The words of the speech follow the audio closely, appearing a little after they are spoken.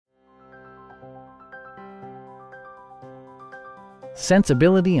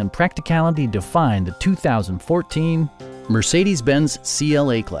Sensibility and practicality define the 2014 Mercedes-Benz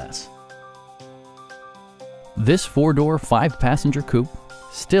CLA class. This four-door, five-passenger coupe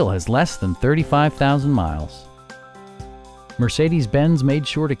still has less than 35,000 miles. Mercedes-Benz made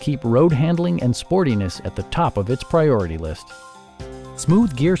sure to keep road handling and sportiness at the top of its priority list.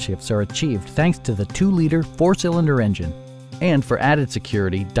 Smooth gear shifts are achieved thanks to the 2-liter four-cylinder engine. And for added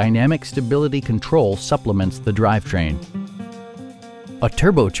security, dynamic stability control supplements the drivetrain. A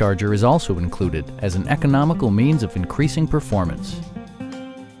turbocharger is also included as an economical means of increasing performance.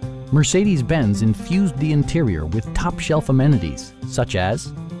 Mercedes-Benz infused the interior with top-shelf amenities such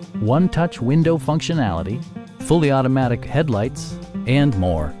as one-touch window functionality, fully automatic headlights, and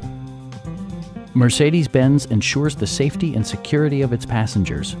more. Mercedes-Benz ensures the safety and security of its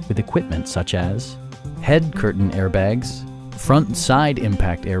passengers with equipment such as head curtain airbags, front and side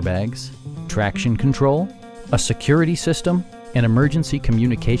impact airbags, traction control, a security system, an emergency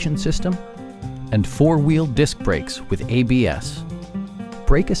communication system, and four-wheel disc brakes with ABS.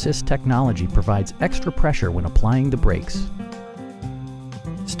 Brake Assist technology provides extra pressure when applying the brakes.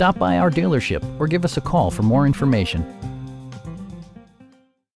 Stop by our dealership or give us a call for more information.